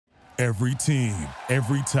Every team,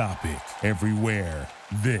 every topic, everywhere.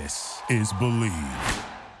 This is Believe.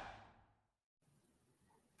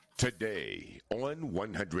 Today on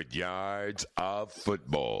 100 Yards of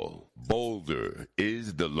Football, Boulder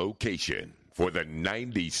is the location for the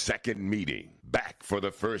 92nd meeting. Back for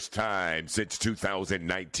the first time since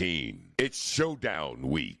 2019. It's Showdown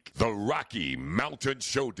Week, the Rocky Mountain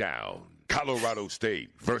Showdown. Colorado State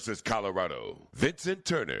versus Colorado. Vincent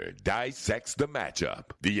Turner dissects the matchup.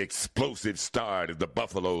 The explosive start of the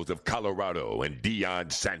Buffaloes of Colorado and Deion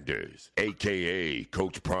Sanders, a.k.a.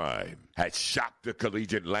 Coach Prime, has shocked the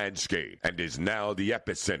collegiate landscape and is now the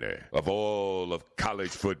epicenter of all of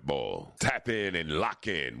college football. Tap in and lock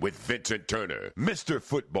in with Vincent Turner, Mr.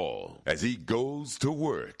 Football, as he goes to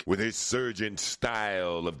work with his surgeon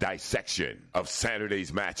style of dissection of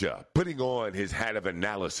Saturday's matchup, putting on his hat of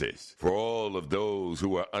analysis for all of those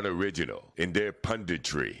who are unoriginal in their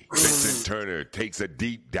punditry. Vincent Turner takes a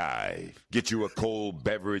deep dive. Get you a cold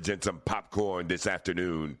beverage and some popcorn this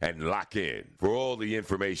afternoon and lock in for all the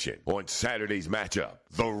information on Saturday's matchup,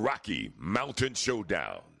 the Rocky Mountain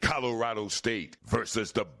Showdown. Colorado State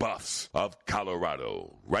versus the Buffs of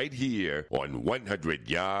Colorado, right here on 100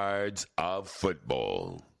 Yards of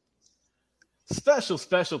Football. Special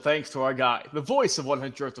thanks to our guy, the voice of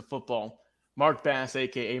 100 Yards of Football, Mark Bass,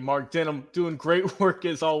 a.k.a. Mark Denham, doing great work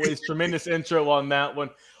as always. Tremendous intro on that one.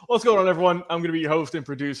 What's going on, everyone? I'm going to be your host and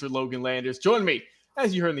producer, Logan Landers. Join me,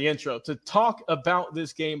 as you heard in the intro, to talk about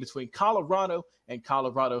this game between Colorado and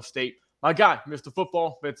Colorado State. My guy, Mr.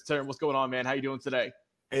 Football, Vincent Turner. What's going on, man? How you doing today?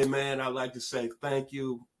 Hey, man, I'd like to say thank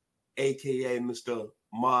you, a.k.a. Mr.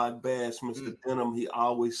 Mark Bass, Mr. Denham. He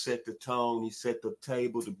always set the tone. He set the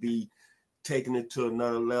table to be taking it to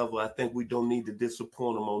another level. I think we don't need to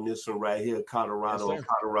disappoint him on this one right here, Colorado and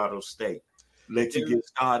Colorado State. Let you get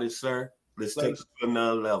started, sir. Let's take it to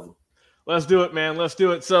another level. Let's do it, man. Let's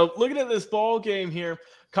do it. So looking at this ball game here,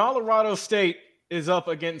 Colorado State is up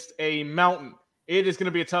against a mountain. It is going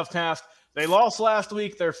to be a tough task. They lost last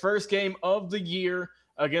week, their first game of the year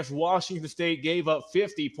against Washington State, gave up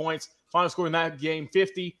 50 points. Final score in that game,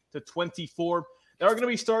 50-24. They're going to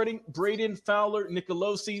be starting Braden Fowler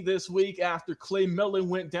Nicolosi this week after Clay Mellon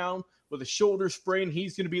went down with a shoulder sprain.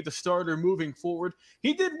 He's going to be the starter moving forward.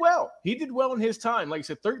 He did well. He did well in his time. Like I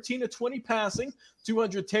said, 13-20 passing,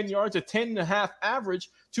 210 yards, a 10.5 average,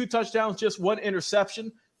 2 touchdowns, just 1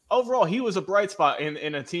 interception. Overall, he was a bright spot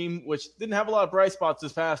in a team which didn't have a lot of bright spots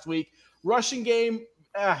this past week. Rushing game,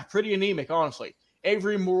 pretty anemic, honestly.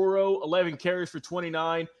 Avery Moreau, 11 carries for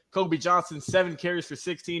 29. Kobe Johnson, 7 carries for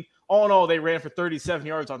 16. All in all, they ran for 37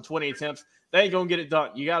 yards on 20 attempts. They ain't going to get it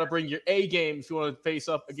done. You got to bring your A game if you want to face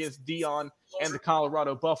up against Deion and the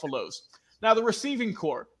Colorado Buffaloes. Now, the receiving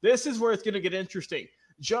core, this is where it's going to get interesting.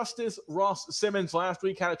 Justice Ross Simmons last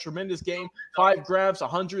week had a tremendous game. 5 grabs,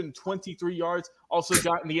 123 yards. Also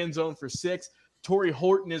got in the end zone for 6. Torrey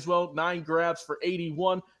Horton as well, 9 grabs for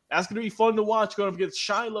 81. That's going to be fun to watch going up against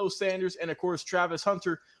Shiloh Sanders and, of course, Travis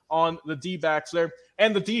Hunter on the D-backs there.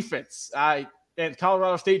 And the defense. And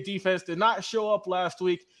Colorado State defense did not show up last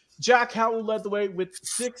week. Jack Howell led the way with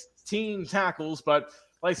 16 tackles. But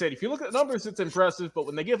like I said, if you look at the numbers, it's impressive. But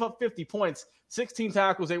when they give up 50 points, 16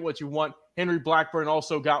 tackles ain't what you want. Henry Blackburn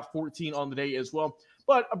also got 14 on the day as well.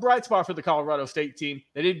 But a bright spot for the Colorado State team.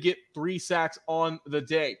 They did get 3 sacks on the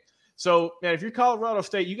day. So, man, if you're Colorado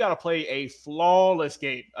State, you got to play a flawless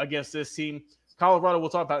game against this team. Colorado, we'll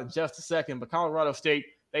talk about in just a second. But Colorado State,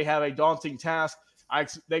 they have a daunting task.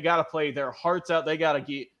 They got to play their hearts out. They got to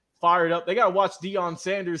get fired up. They got to watch Deion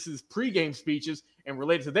Sanders' pregame speeches and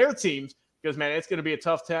relate to their teams because, man, it's going to be a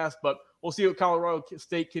tough task. But we'll see what Colorado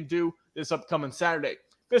State can do this upcoming Saturday.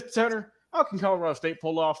 Mr. Turner, how can Colorado State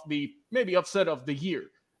pull off the maybe upset of the year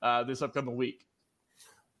this upcoming week?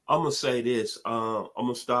 I'm going to say this. I'm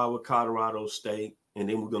going to start with Colorado State, and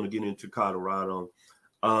then we're going to get into Colorado.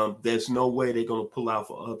 There's no way they're going to pull out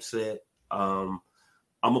for upset.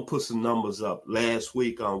 I'm going to put some numbers up. Last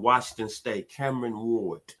week on Washington State, Cameron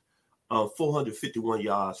Ward, 451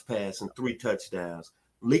 yards passing, 3 touchdowns.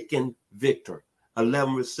 Lincoln Victor,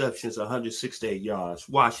 11 receptions, 168 yards.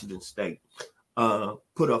 Washington State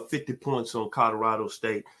put up 50 points on Colorado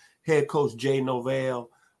State. Head coach Jay Novell,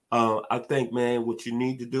 I think, man, what you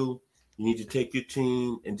need to do, you need to take your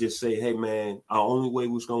team and just say, hey, man, our only way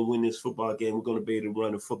we're going to win this football game, we're going to be able to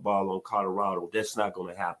run the football on Colorado. That's not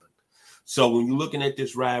going to happen. So when you're looking at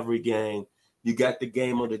this rivalry game, you got the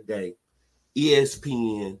game of the day,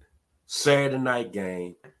 ESPN, Saturday night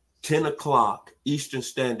game, 10 o'clock Eastern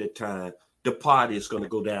Standard Time. The party is going to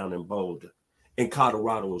go down in Boulder, and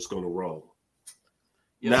Colorado is going to roll.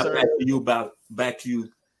 Yes, now, back to you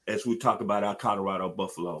as we talk about our Colorado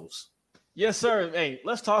Buffaloes. Yes, sir. Hey,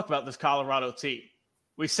 let's talk about this Colorado team.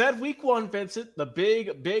 We said week one, Vincent, the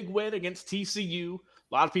big win against TCU. A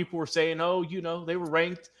lot of people were saying, oh, they were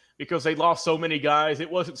ranked because they lost so many guys. It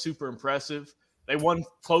wasn't super impressive. They won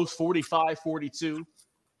close 45-42.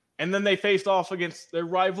 And then they faced off against their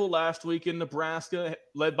rival last week in Nebraska,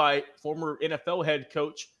 led by former NFL head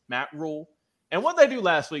coach Matt Rule. And what did they do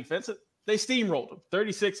last week, Vincent? They steamrolled them,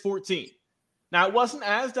 36-14. Now, it wasn't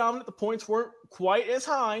as dominant. The points weren't quite as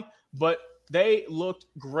high, but they looked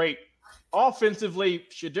great. Offensively,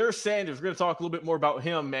 Shedeur Sanders, we're going to talk a little bit more about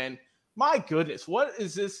him, man. My goodness, what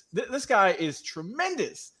is this? This guy is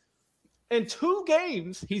tremendous. In 2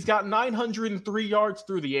 games, he's got 903 yards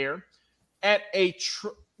through the air at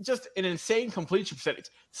just an insane completion percentage,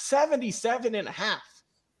 77.5.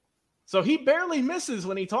 So he barely misses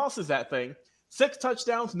when he tosses that thing. 6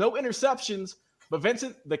 touchdowns, no interceptions. But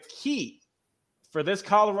Vincent, the key for this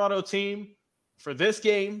Colorado team, for this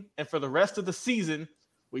game, and for the rest of the season,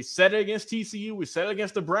 we said it against TCU, we said it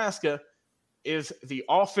against Nebraska, is the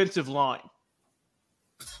offensive line.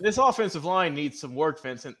 This offensive line needs some work,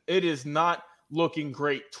 Vincent. It is not looking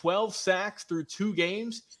great. 12 sacks through 2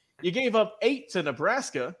 games. You gave up 8 to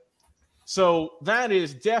Nebraska. So that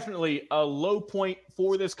is definitely a low point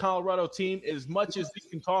for this Colorado team. As much as we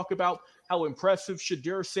can talk about how impressive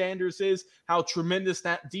Shedeur Sanders is, how tremendous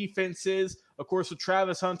that defense is, of course, with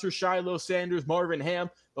Travis Hunter, Shiloh Sanders, Marvin Ham,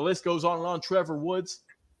 the list goes on and on, Trevor Woods.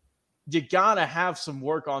 You got to have some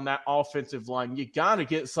work on that offensive line. You got to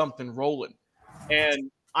get something rolling. And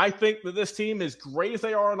I think that this team, as great as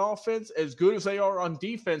they are on offense, as good as they are on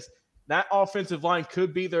defense, that offensive line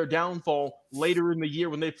could be their downfall later in the year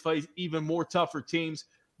when they play even more tougher teams.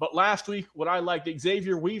 But last week, what I liked,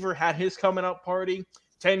 Xavier Weaver had his coming up party,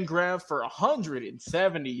 10 grabs for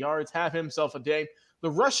 170 yards, have himself a day. The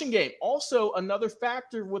rushing game, also another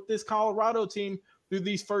factor with this Colorado team through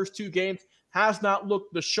these first 2 games, has not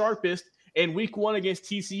looked the sharpest. In week 1 against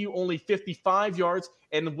TCU, only 55 yards.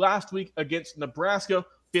 And last week against Nebraska,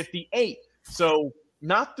 58. So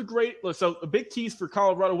not the great. So the big keys for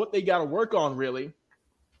Colorado, what they got to work on really,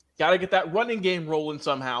 got to get that running game rolling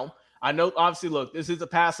somehow. I know, obviously, look, this is a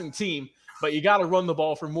passing team, but you got to run the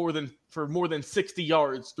ball for more than 60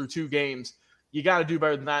 yards through 2 games. You got to do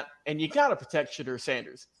better than that, and you got to protect Shedeur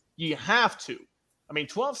Sanders. You have to. I mean,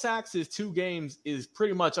 12 sacks is 2 games is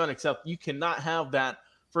pretty much unacceptable. You cannot have that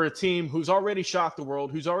for a team who's already shocked the world,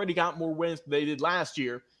 who's already got more wins than they did last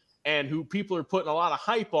year, and who people are putting a lot of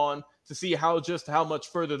hype on to see how much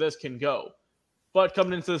further this can go. But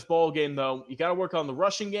coming into this ball game, though, you got to work on the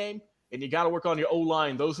rushing game, and you got to work on your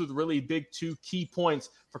O-line. Those are the really big 2 key points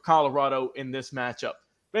for Colorado in this matchup.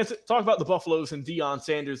 Vincent, talk about the Buffaloes and Deion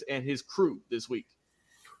Sanders and his crew this week.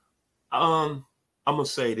 I'm going to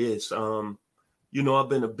say this. I've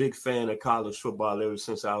been a big fan of college football ever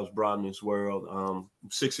since I was brought in this world. I'm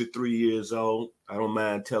 63 years old. I don't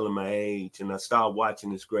mind telling my age. And I started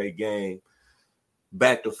watching this great game.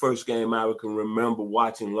 Back the first game I can remember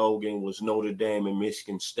watching, Logan, was Notre Dame and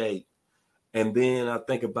Michigan State. And then I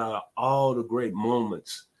think about all the great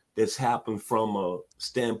moments that's happened from a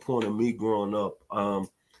standpoint of me growing up.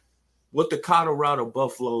 What the Colorado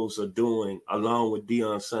Buffaloes are doing, along with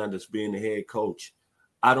Deion Sanders being the head coach,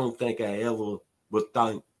 I don't think I ever would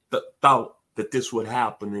thought that this would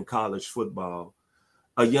happen in college football.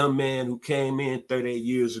 A young man who came in 38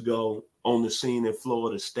 years ago on the scene in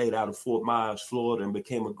Florida State out of Fort Myers, Florida, and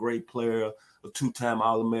became a great player, a 2-time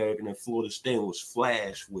All-American at Florida State, and was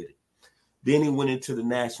flash with it. Then he went into the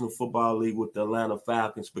National Football League with the Atlanta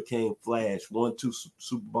Falcons, became flash, won 2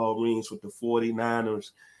 Super Bowl rings with the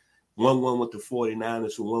 49ers, won 1 with the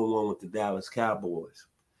 49ers, and won 1 with the Dallas Cowboys.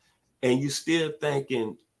 And you're still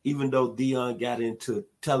thinking, even though Deion got into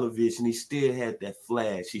television, he still had that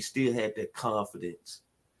flash. He still had that confidence.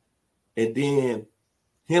 And then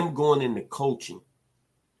him going into coaching,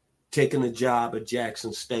 taking a job at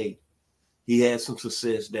Jackson State, he had some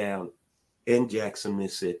success down in Jackson,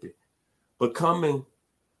 Mississippi. But coming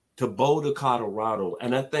to Boulder, Colorado,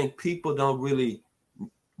 and I think people don't really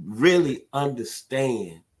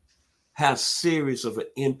understand how serious of an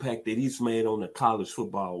impact that he's made on the college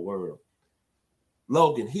football world.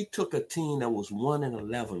 Logan, he took a team that was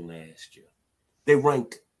 1-11 last year. They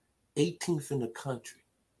ranked 18th in the country.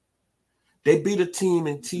 They beat a team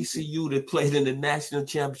in TCU that played in the national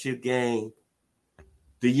championship game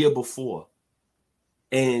the year before.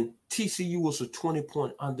 And TCU was a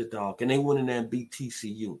 20-point underdog, and they went in there and beat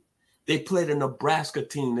TCU. They played a Nebraska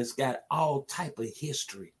team that's got all type of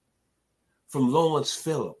history, from Lawrence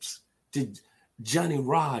Phillips to Johnny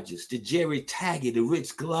Rogers to Jerry Taggart to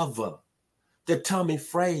Rich Glover the Tommy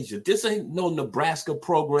Frazier. This ain't no Nebraska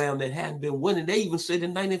program that hadn't been winning. They even said the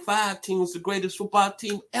 95 team was the greatest football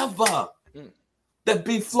team ever. That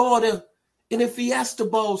beat Florida in the Fiesta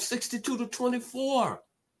Bowl 62-24.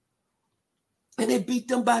 And they beat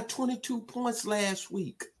them by 22 points last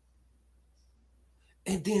week.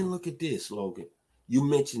 And then look at this, Logan. You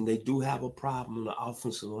mentioned they do have a problem on the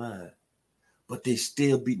offensive line, but they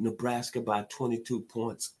still beat Nebraska by 22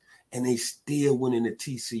 points, and they still winning the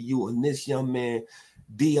TCU. And this young man,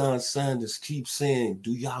 Deion Sanders, keeps saying,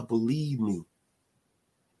 do y'all believe me?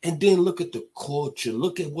 And then look at the culture.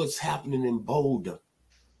 Look at what's happening in Boulder.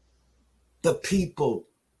 The people,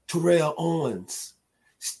 Terrell Owens,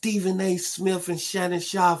 Stephen A. Smith, and Shannon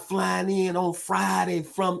Sharp flying in on Friday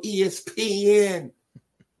from ESPN.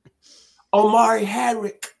 Omari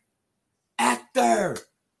Herrick, actor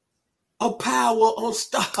of Power on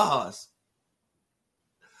Stars.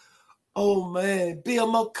 Oh, man. Bill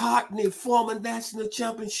McCartney, former national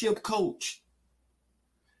championship coach.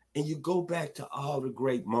 And you go back to all the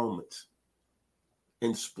great moments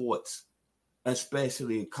in sports,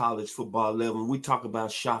 especially at college football level. We talk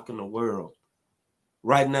about shocking the world.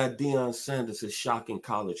 Right now, Deion Sanders is shocking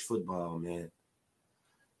college football, man.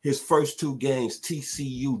 His first 2 games,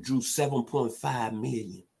 TCU drew 7.5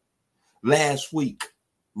 million. Last week,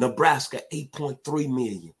 Nebraska, 8.3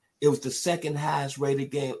 million. It was the second highest rated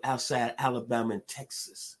game outside Alabama and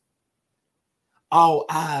Texas. All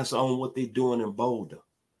eyes on what they're doing in Boulder.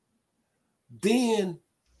 Then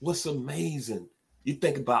what's amazing, you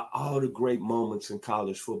think about all the great moments in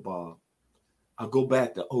college football. I go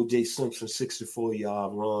back to O.J. Simpson's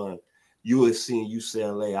 64-yard run, USC and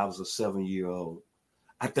UCLA. I was a 7-year-old.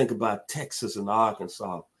 I think about Texas and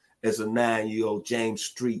Arkansas as a 9-year-old, James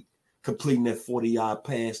Street completing that 40-yard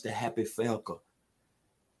pass to Happy Falco.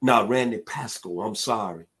 No, Randy Pascal, I'm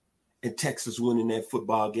sorry. And Texas winning that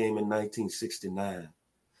football game in 1969.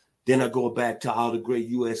 Then I go back to all the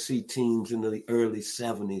great USC teams in the early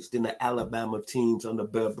 70s. Then the Alabama teams under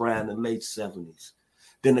Bear Bryant in the late 70s.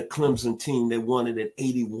 Then the Clemson team that won it in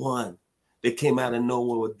 81. They came out of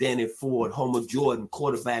nowhere with Danny Ford, Homer Jordan,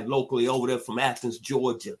 quarterback locally over there from Athens,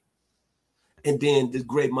 Georgia. And then the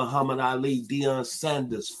great Muhammad Ali, Deion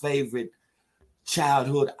Sanders' favorite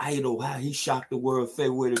childhood idol, how he shocked the world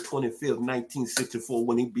February the 25th, 1964,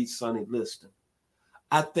 when he beat Sonny Liston.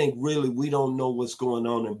 I think really we don't know what's going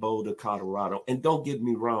on in Boulder, Colorado. And don't get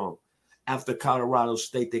me wrong, after Colorado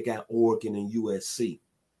State, they got Oregon and USC.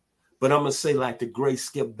 But I'm going to say like the great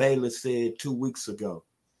Skip Bayless said 2 weeks ago,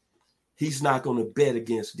 he's not going to bet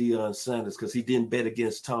against Deion Sanders because he didn't bet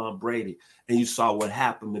against Tom Brady. And you saw what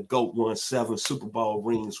happened. The GOAT won 7 Super Bowl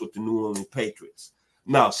rings with the New England Patriots.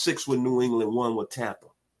 Now 6 with New England, 1 with Tampa.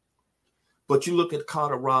 But you look at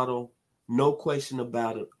Colorado, no question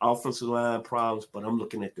about it, offensive line problems, but I'm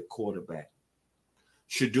looking at the quarterback,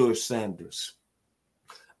 Shedeur Sanders.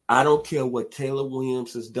 I don't care what Taylor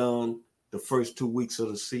Williams has done the first 2 weeks of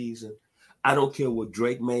the season. I don't care what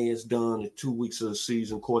Drake May has done in 2 weeks of the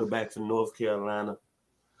season, quarterback from North Carolina.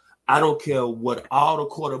 I don't care what all the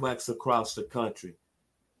quarterbacks across the country.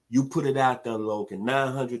 You put it out there, Logan,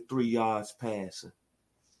 903 yards passing,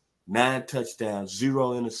 9 touchdowns,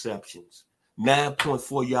 0 interceptions,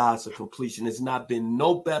 9.4 yards of completion. There's not been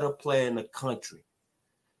no better player in the country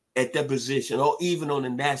at that position or even on the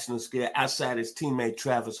national scale outside his teammate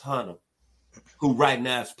Travis Hunter, who right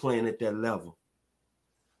now is playing at that level.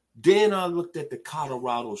 Then I looked at the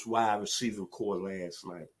Colorado's wide receiving core last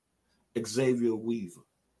night. Xavier Weaver,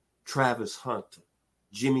 Travis Hunter,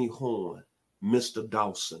 Jimmy Horn, Mr.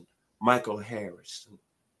 Dawson, Michael Harrison.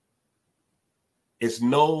 It's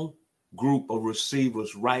no group of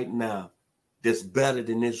receivers right now that's better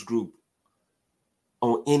than this group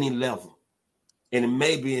on any level. And it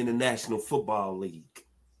may be in the National Football League.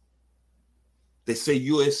 They say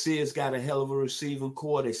USC has got a hell of a receiving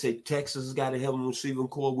core. They say Texas has got a hell of a receiving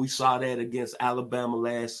core. We saw that against Alabama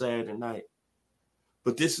last Saturday night.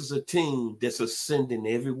 But this is a team that's ascending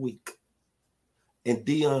every week. And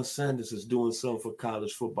Deion Sanders is doing something for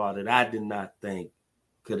college football that I did not think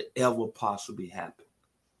could ever possibly happen.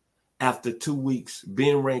 After 2 weeks,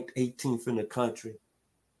 being ranked 18th in the country,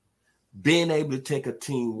 being able to take a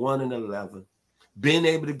team 1-11, being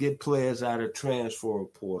able to get players out of transfer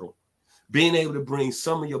portal, being able to bring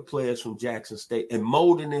some of your players from Jackson State and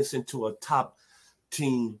molding this into a top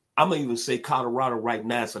team. I'm going to even say Colorado right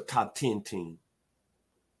now is a top 10 team.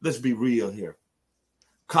 Let's be real here.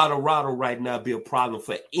 Colorado right now be a problem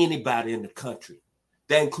for anybody in the country.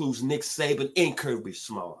 That includes Nick Saban and Kirby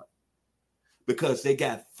Smart because they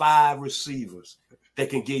got 5 receivers that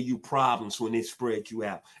can give you problems when they spread you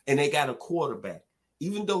out. And they got a quarterback,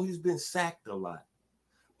 even though he's been sacked a lot.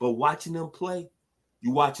 But watching them play,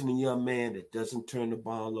 you're watching a young man that doesn't turn the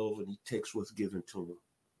ball over and he takes what's given to him.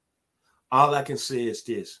 All I can say is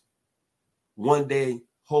this. One day,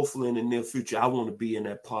 hopefully in the near future, I want to be in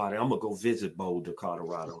that party. I'm going to go visit Boulder,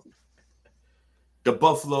 Colorado. The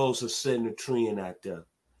Buffaloes are setting a trend out there.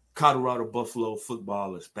 Colorado Buffalo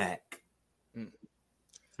football is back.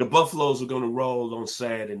 The Buffaloes are going to roll on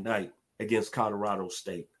Saturday night against Colorado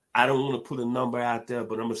State. I don't want to put a number out there,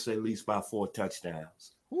 but I'm going to say at least by 4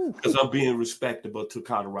 touchdowns because I'm being respectable to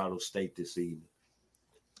Colorado State this evening.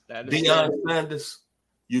 Deion Sanders,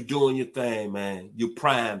 you're doing your thing, man. You're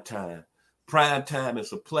prime time. Prime time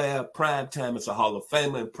as a player, prime time as a Hall of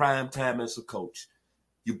Famer, and prime time as a coach.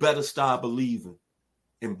 You better start believing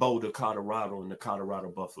in Boulder, Colorado, and the Colorado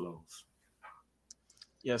Buffaloes.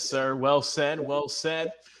 Yes, sir. Well said. Well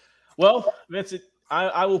said. Well, Vincent,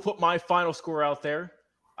 I will put my final score out there.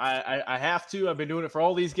 I have to. I've been doing it for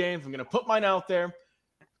all these games. I'm going to put mine out there.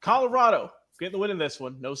 Colorado getting the win in this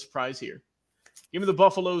one. No surprise here. Give me the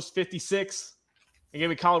Buffaloes 56, and give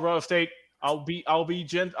me Colorado State. I'll be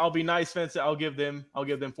nice, Vincent. I'll give them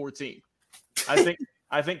 14. I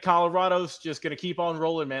think Colorado's just going to keep on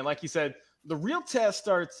rolling, man. Like you said, the real test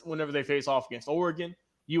starts whenever they face off against Oregon,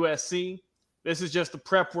 USC. This is just the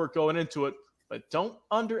prep work going into it. But don't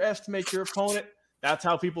underestimate your opponent. That's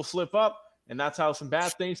how people slip up, and that's how some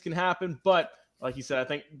bad things can happen. But like you said, I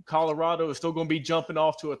think Colorado is still going to be jumping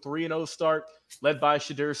off to a 3-0 start, led by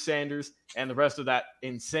Shedeur Sanders and the rest of that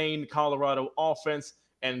insane Colorado offense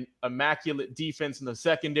and immaculate defense in the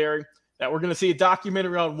secondary that we're going to see a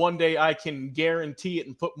documentary on one day. I can guarantee it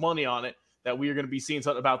and put money on it that we are going to be seeing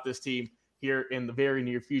something about this team here in the very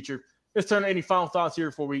near future. Let's turn to any final thoughts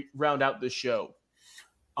here before we round out this show.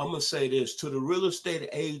 I'm going to say this to the real estate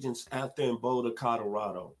agents out there in Boulder,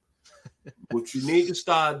 Colorado. What you need to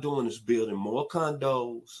start doing is building more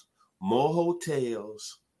condos, more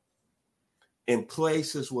hotels, and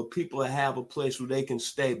places where people have a place where they can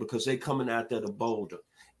stay because they're coming out there to Boulder.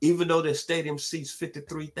 Even though their stadium seats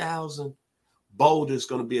 53,000, Boulder is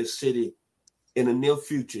going to be a city in the near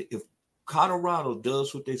future. If Colorado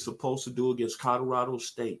does what they're supposed to do against Colorado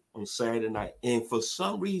State on Saturday night, and for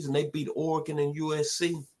some reason they beat Oregon and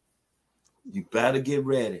USC, you better get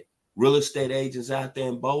ready. Real estate agents out there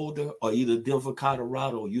in Boulder or either Denver,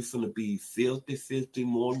 Colorado, you're going to be filthy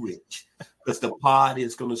more rich because the party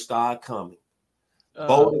is going to start coming.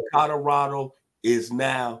 Boulder, Colorado is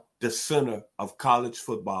now the center of college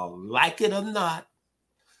football. Like it or not,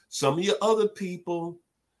 some of your other people,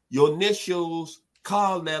 your initials,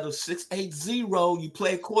 call letter 680, you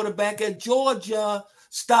play quarterback at Georgia,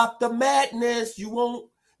 stop the madness. You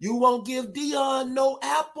won't give Deion no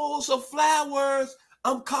apples or flowers.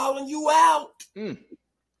 I'm calling you out.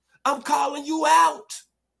 I'm calling you out.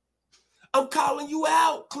 I'm calling you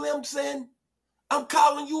out, Clemson. I'm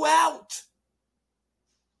calling you out.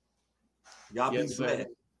 Y'all be blessed.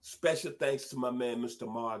 Special thanks to my man,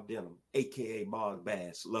 Mr. Mark Denham, a.k.a. Mark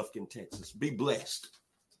Bass, Lufkin, Texas. Be blessed.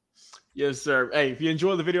 Yes, sir. Hey, if you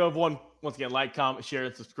enjoyed the video, everyone, once again, like, comment, share,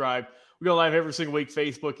 and subscribe. We go live every single week,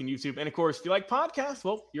 Facebook and YouTube. And, of course, if you like podcasts,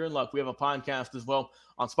 well, you're in luck. We have a podcast as well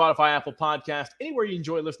on Spotify, Apple Podcasts, anywhere you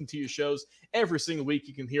enjoy listening to your shows. Every single week,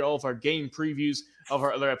 you can hear all of our game previews of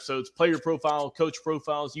our other episodes, player profile, coach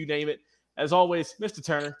profiles, you name it. As always, Mr.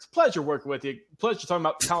 Turner, it's a pleasure working with you. Pleasure talking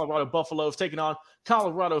about the Colorado Buffaloes taking on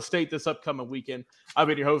Colorado State this upcoming weekend. I've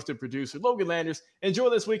been your host and producer, Logan Landers. Enjoy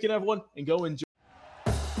this weekend, everyone, and go enjoy.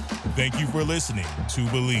 Thank you for listening to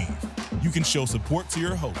Believe. You can show support to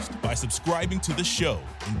your host by subscribing to the show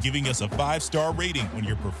and giving us a 5-star rating on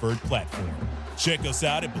your preferred platform. Check us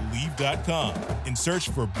out at Believe.com and search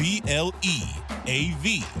for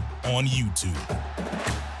BLEAV on YouTube.